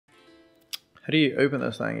How do you open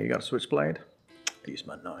this thing? You got a switchblade? Use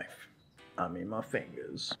my knife. I mean my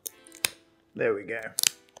fingers. There we go.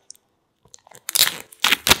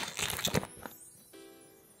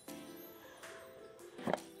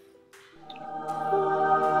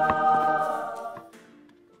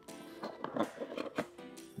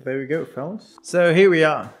 There we go, fellas. So here we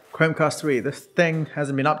are, Chromecast 3. This thing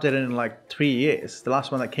hasn't been updated in like 3 years. The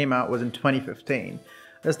last one that came out was in 2015.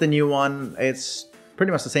 That's the new one. It's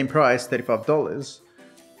pretty much the same price, $35,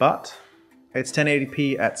 but it's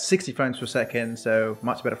 1080p at 60 frames per second, so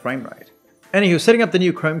much better frame rate. Anywho, setting up the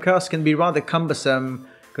new Chromecast can be rather cumbersome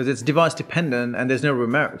because it's device dependent and there's no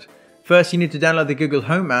remote. First, you need to download the Google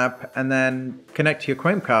Home app and then connect your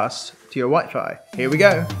Chromecast to your Wi-Fi. Here we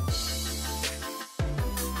go.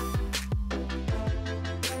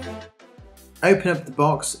 Open up the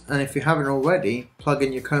box, and if you haven't already, plug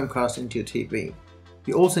in your Chromecast into your TV.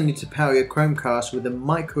 You also need to power your Chromecast with a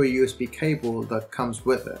micro USB cable that comes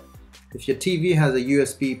with it. If your TV has a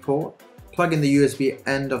USB port, plug in the USB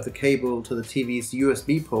end of the cable to the TV's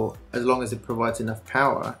USB port. As long as it provides enough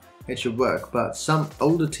power, it should work, but some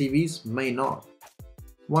older TVs may not.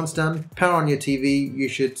 Once done, power on your TV. You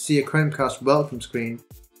should see a Chromecast welcome screen.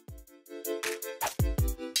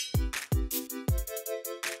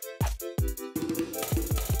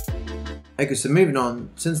 Okay, so moving on,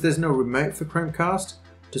 since there's no remote for Chromecast,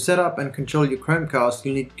 to set up and control your Chromecast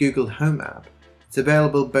you'll need Google Home app. It's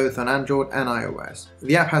available both on Android and iOS.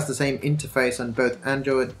 The app has the same interface on both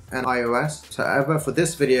Android and iOS, however for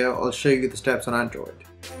this video I'll show you the steps on Android.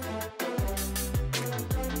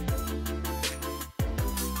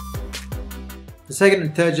 The second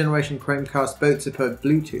and third generation Chromecast both support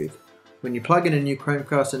Bluetooth. When you plug in a new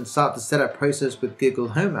Chromecast and start the setup process with Google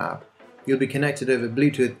Home app, you'll be connected over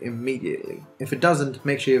Bluetooth immediately. If it doesn't,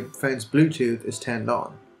 make sure your phone's Bluetooth is turned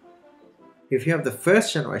on. If you have the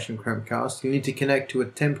first generation Chromecast, you need to connect to a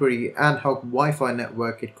temporary ad hoc Wi-Fi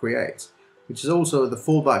network it creates, which is also the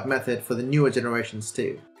fallback method for the newer generations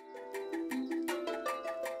too.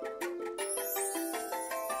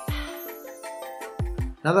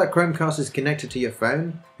 Now that Chromecast is connected to your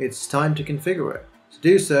phone, it's time to configure it. To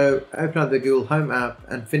do so, open up the Google Home app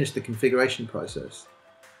and finish the configuration process.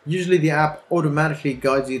 Usually the app automatically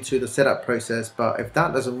guides you through the setup process, but if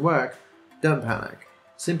that doesn't work, don't panic.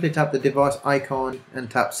 Simply tap the device icon and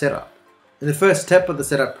tap setup. In the first step of the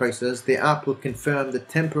setup process, the app will confirm the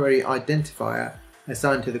temporary identifier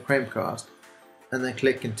assigned to the Chromecast and then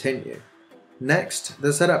click continue. Next,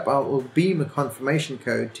 the setup app will beam a confirmation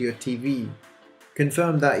code to your TV.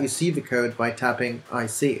 Confirm that you see the code by tapping I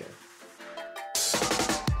see it.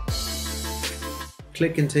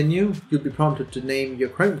 Click continue, you'll be prompted to name your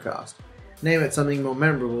Chromecast. Name it something more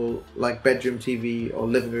memorable like bedroom TV or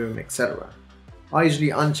living room, etc. I usually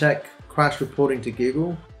uncheck crash reporting to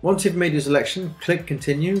Google. Once you've made your selection, click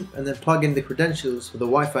continue and then plug in the credentials for the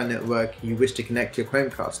Wi-Fi network you wish to connect your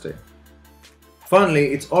Chromecast to. Finally,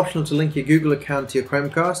 it's optional to link your Google account to your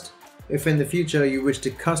Chromecast. If in the future you wish to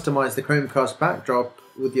customize the Chromecast backdrop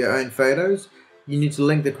with your own photos, you need to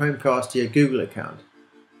link the Chromecast to your Google account.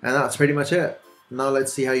 And that's pretty much it. Now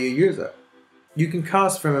let's see how you use it. You can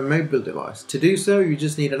cast from a mobile device. To do so, you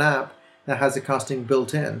just need an app that has a casting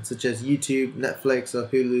built in, such as YouTube, Netflix or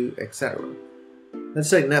Hulu, etc. Let's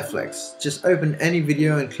take Netflix. Just open any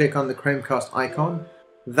video and click on the Chromecast icon.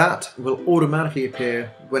 That will automatically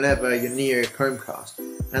appear whenever you're near your Chromecast.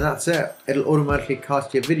 And that's it. It'll automatically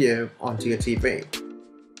cast your video onto your TV.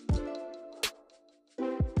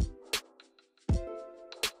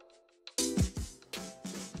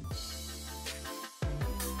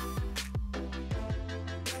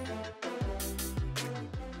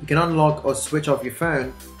 You can unlock or switch off your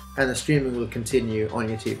phone and the streaming will continue on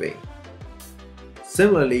your TV.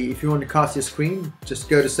 Similarly, if you want to cast your screen, just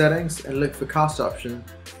go to settings and look for cast option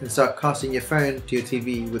and start casting your phone to your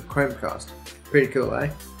TV with Chromecast. Pretty cool, eh?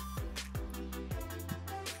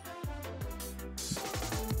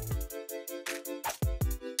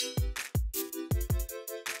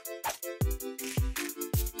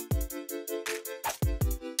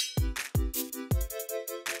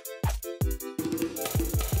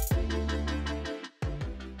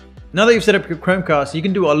 Now that you've set up your Chromecast, you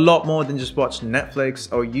can do a lot more than just watch Netflix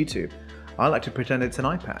or YouTube. I like to pretend it's an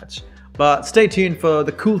eye patch. But stay tuned for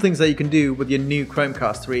the cool things that you can do with your new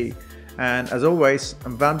Chromecast 3. And as always,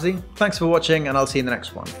 I'm Vamsy. Thanks for watching and I'll see you in the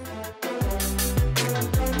next one.